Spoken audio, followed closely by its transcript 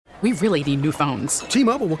We really need new phones.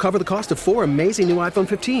 T-Mobile will cover the cost of 4 amazing new iPhone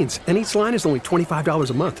 15s, and each line is only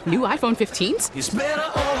 $25 a month. New iPhone 15s? It's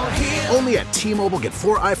better over here. Only at T-Mobile, get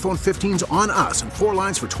 4 iPhone 15s on us and 4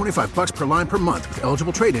 lines for $25 per line per month with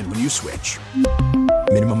eligible trade-in when you switch.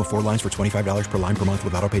 Minimum of 4 lines for $25 per line per month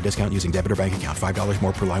with autopay discount using debit or bank account. $5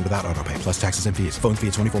 more per line without autopay, plus taxes and fees. Phone fee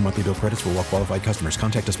at 24 monthly bill credits for well-qualified customers.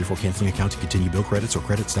 Contact us before canceling account to continue bill credits or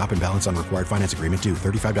credit stop and balance on required finance agreement due.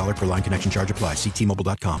 $35 per line connection charge applies. See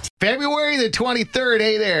T-Mobile.com. February the 23rd.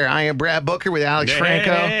 Hey there. I am Brad Booker with Alex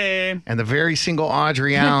Franco and the very single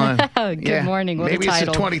Audrey Allen. Good morning. What maybe a title.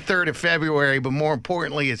 It's the 23rd of February, but more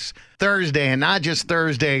importantly, it's Thursday. And not just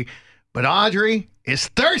Thursday, but Audrey, it's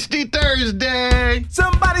Thirsty Thursday.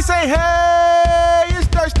 Somebody say, hey, it's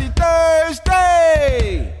Thirsty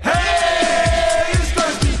Thursday. Hey, it's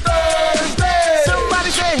Thirsty Thursday. Somebody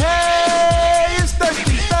say, hey, it's Thirsty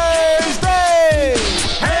Thursday.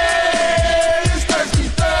 Hey, it's Thirsty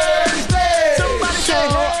Thursday. Somebody say,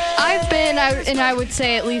 hey. I've been out in, I would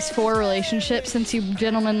say, at least 4 relationships since you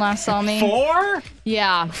gentlemen last saw me. 4?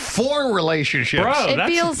 Yeah. 4 relationships. Bro, It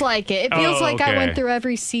feels like it. It feels like I okay. went through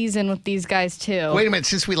every season with these guys, too. Wait a minute.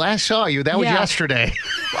 Since we last saw you, that was Yeah. yesterday.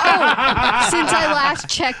 Since I last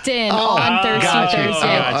checked in on Thursday.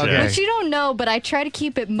 Gotcha. Which you don't know, but I try to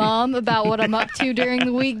keep it mum about what I'm up to during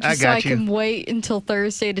the week just so I can wait until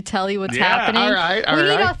Thursday to tell you what's happening. All right. We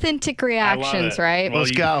need authentic reactions, right?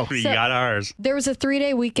 Let's go. You got ours. There was a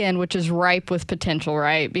 3-day weekend, which is ripe with potential,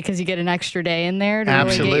 right? Because you get an extra day in there to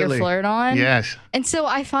Absolutely. really get your flirt on. Yes. And so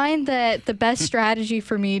I find that the best strategy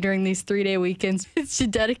for me during these 3-day weekends is to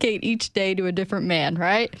dedicate each day to a different man,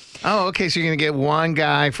 right? Oh, okay. So you're going to get one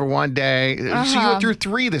guy for one day. So you went through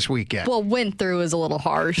 3 this weekend. Well, went through is a little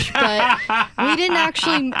harsh, but we didn't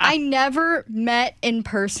actually, I never met in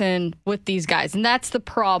person with these guys. And that's the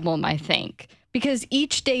problem, I think. Because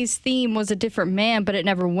each day's theme was a different man, but it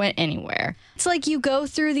never went anywhere. It's like you go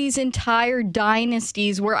through these entire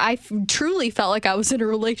dynasties where I truly felt like I was in a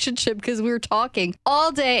relationship because we were talking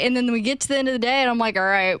all day. And then we get to the end of the day and I'm like, all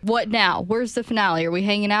right, what now? Where's the finale? Are we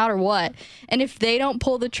hanging out or what? And if they don't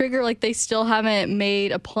pull the trigger, like they still haven't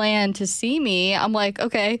made a plan to see me, I'm like,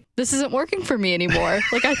 okay, this isn't working for me anymore.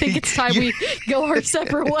 Like, I think it's time we go our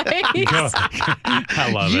separate ways. I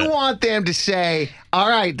love it. You want them to say, all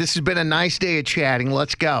right, this has been a nice day of chatting.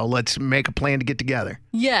 Let's go. Let's make a plan to get together.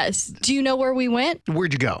 Yes. Do you know where we went?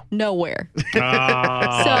 Where'd you go? Nowhere.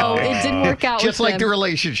 Oh. So it didn't work out Just with like them. the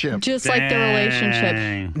relationship. Just like the relationship.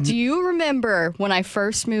 Dang. Do you remember when I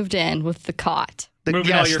first moved in with the cot?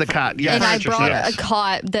 Moving all Yes, your the cot. Yes. And I furniture brought stuff. a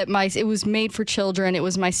cot that it was made for children. It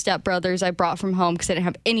was my stepbrother's. I brought from home because I didn't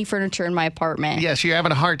have any furniture in my apartment. Yes, you're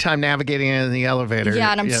having a hard time navigating in the elevator.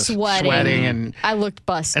 Yeah, and I'm Yes, sweating. and I looked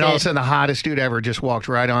busted. all of a sudden the hottest dude ever just walked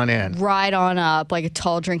right on in. Right on up, like a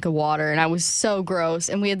tall drink of water, and I was so gross.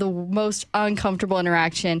 And we had the most uncomfortable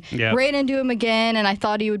interaction. Yep. Ran into him again, and I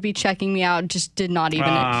thought he would be checking me out. Just did not even.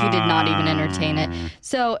 He did not even entertain it.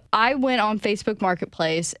 So I went on Facebook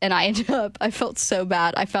Marketplace, and I felt so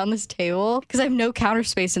bad. I found this table because I have no counter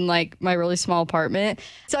space in like my really small apartment.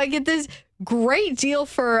 So I get this great deal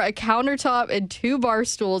for a countertop and 2 bar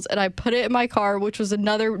stools, and I put it in my car, which was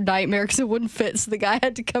another nightmare because it wouldn't fit. So the guy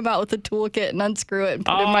had to come out with a toolkit and unscrew it and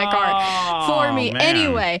put it in my car for me. Man.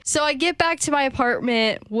 Anyway, so I get back to my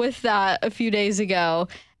apartment with that a few days ago,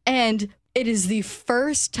 and it is the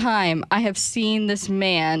first time I have seen this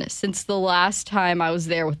man since the last time I was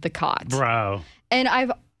there with the cot. Bro. And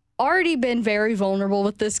I've already been very vulnerable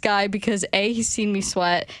with this guy because A, he's seen me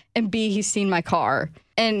sweat, and B, he's seen my car.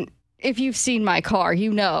 And if you've seen my car,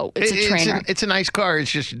 you know it's a trainer. It's a nice car.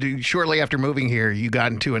 It's just shortly after moving here, you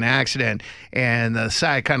got into an accident, and the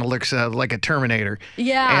side kind of looks like a Terminator.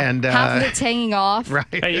 Yeah, and half of it's hanging off. Right.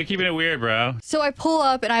 Hey, you're keeping it weird, bro. So I pull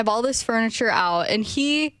up, and I have all this furniture out, and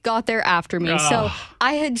he got there after me. So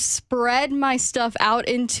I had spread my stuff out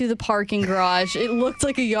into the parking garage. It looked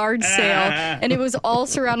like a yard sale, and it was all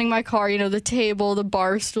surrounding my car, you know, the table, the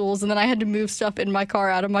bar stools, and then I had to move stuff in my car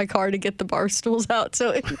out of my car to get the bar stools out. So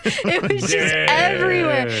it was just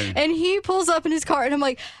everywhere. And he pulls up in his car, and I'm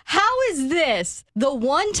like, how is this the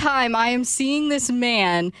one time I am seeing this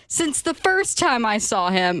man since the first time I saw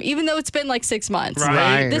him, even though it's been like 6 months?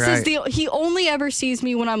 Right, This right. is he only ever sees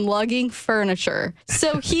me when I'm lugging furniture.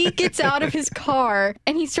 So he gets out of his car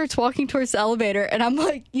and he starts walking towards the elevator, and I'm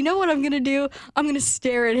like, you know what I'm gonna do? I'm gonna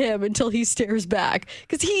stare at him until he stares back,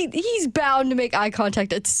 because he's bound to make eye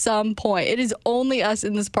contact at some point. It is only us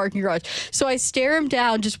in this parking garage. So I stare him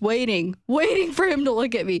down, just wait waiting for him to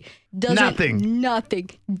look at me. Nothing.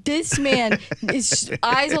 This man is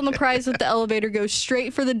eyes on the prize with the elevator, goes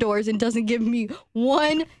straight for the doors and doesn't give me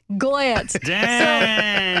one glance.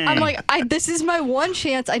 Dang. So I'm like, this is my one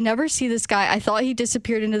chance. I never see this guy. I thought he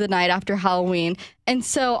disappeared into the night after Halloween. And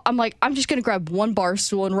so I'm like, I'm just going to grab one bar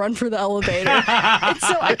stool and run for the elevator. And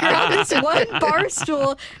so I grabbed this one bar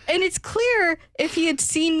stool, and it's clear if he had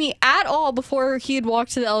seen me at all before he had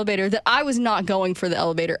walked to the elevator that I was not going for the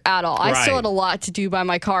elevator at all. I still had a lot to do by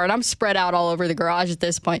my car, and I'm spread out all over the garage at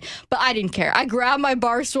this point. But I didn't care. I grabbed my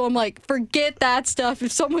bar stool. I'm like, forget that stuff.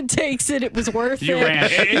 If someone takes it, it was worth You it. ran.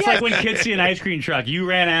 It's like when kids see an ice cream truck. You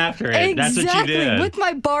ran after it. That's what you did. With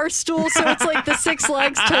my bar stool, so it's like the 6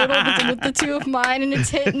 legs total with the 2 of mine, and it's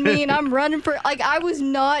hitting me, and I'm running for, like, I was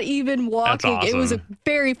not even walking. That's awesome. It was a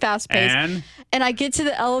very fast pace. And I get to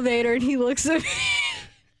the elevator, and he looks at me.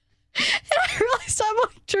 And I realized I'm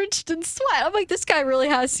like drenched in sweat. I'm like, this guy really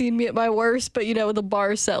has seen me at my worst, but the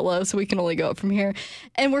bar is set low, so we can only go up from here.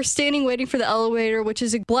 And we're standing waiting for the elevator, which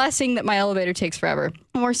is a blessing that my elevator takes forever.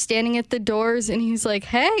 And we're standing at the doors, and he's like,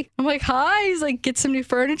 hey. I'm like, hi. He's like, get some new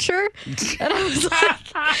furniture. And I was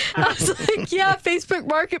like, yeah, Facebook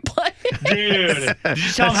Marketplace. Dude, did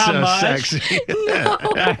you tell him how much? Sexy. No.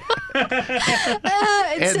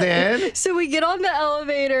 And then? So we get on the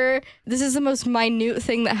elevator. This is the most minute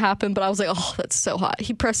thing that happened, but I was like, oh, that's so hot.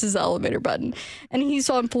 He presses the elevator button, and he's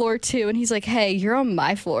on floor 2, and he's like, hey, you're on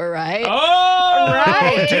my floor, right? Oh,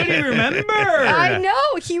 right. Did he remember? I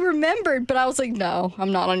know. He remembered, but I was like, no,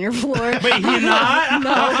 I'm not on your floor. Wait, you're not?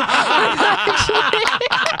 No.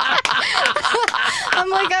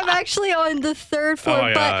 I'm actually on the 3rd floor, Oh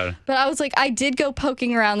my God. but I was like, I did go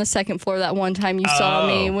poking around the 2nd floor that one time you saw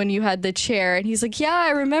me when you had the chair, and he's like, yeah, I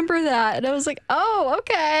remember that, and I was like, oh,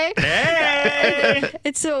 okay. Hey.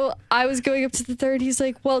 And so I was going up to the 3rd. He's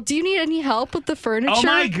like, well, do you need any help with the furniture? Oh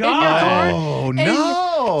my in your God. car? Oh, And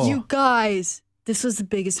no. you guys, this was the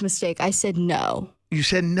biggest mistake. I said no. You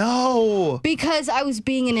said no. Because I was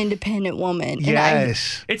being an independent woman.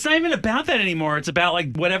 Yes. It's not even about that anymore. It's about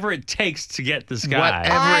like whatever it takes to get this guy.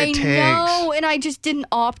 Whatever I it takes. know, and I just didn't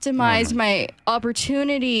optimize my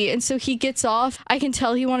opportunity. And so he gets off. I can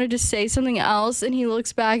tell he wanted to say something else, and he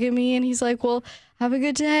looks back at me, and he's like, well, have a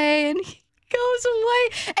good day, and he goes away.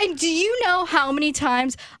 And do you know how many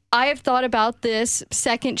times I have thought about this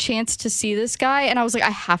second chance to see this guy, and I was like,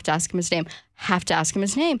 I have to ask him his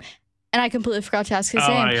name. And I completely forgot to ask his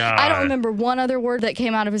name. My God. I don't remember one other word that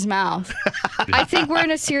came out of his mouth. I think we're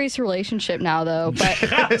in a serious relationship now, though.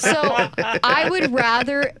 But so I would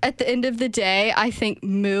rather, at the end of the day, I think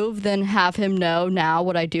move than have him know now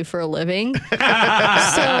what I do for a living. So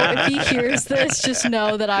if he hears this, just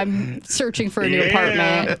know that I'm searching for a new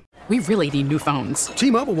apartment. We really need new phones.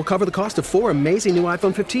 T-Mobile will cover the cost of 4 amazing new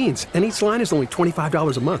iPhone 15s, and each line is only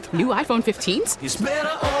 $25 a month. New iPhone 15s? It's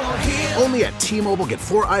better over here. Only at T-Mobile, get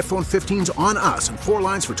 4 iPhone 15s on us and 4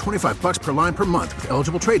 lines for $25 per line per month with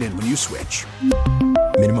eligible trade-in when you switch.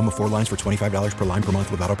 Minimum of 4 lines for $25 per line per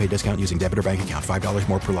month with auto pay discount using debit or bank account. $5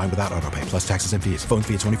 more per line without auto pay, plus taxes and fees. Phone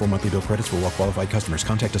fee at 24 monthly bill credits for well-qualified customers.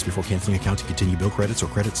 Contact us before canceling account to continue bill credits or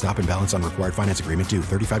credit stop and balance on required finance agreement due.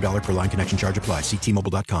 $35 per line connection charge applies. See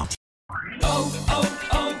T-Mobile.com.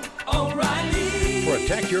 O'Reilly.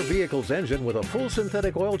 Protect your vehicle's engine with a full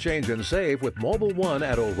synthetic oil change and save with Mobile One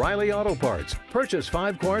at O'Reilly Auto Parts. Purchase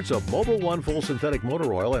 5 quarts of Mobile One full synthetic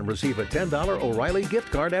motor oil and receive a $10 O'Reilly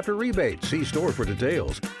gift card after rebate. See store for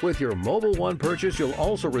details. With your Mobile One purchase, you'll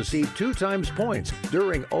also receive 2 times points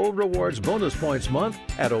during O Rewards Bonus Points Month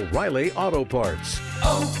at O'Reilly Auto Parts.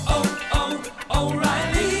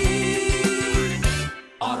 O'Reilly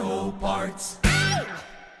Auto Parts.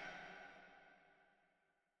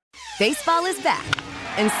 Baseball is back,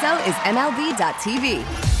 and so is MLB.tv.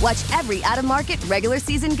 Watch every out-of-market, regular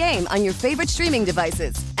season game on your favorite streaming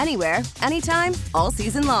devices, anywhere, anytime, all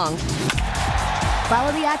season long.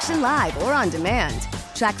 Follow the action live or on demand.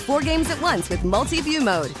 Track 4 games at once with multi-view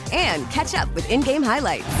mode and catch up with in-game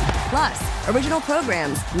highlights. Plus, original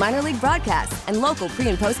programs, minor league broadcasts, and local pre-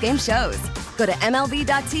 and post-game shows. Go to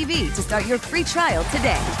MLB.tv to start your free trial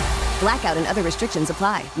today. Blackout and other restrictions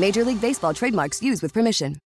apply. Major League Baseball trademarks used with permission.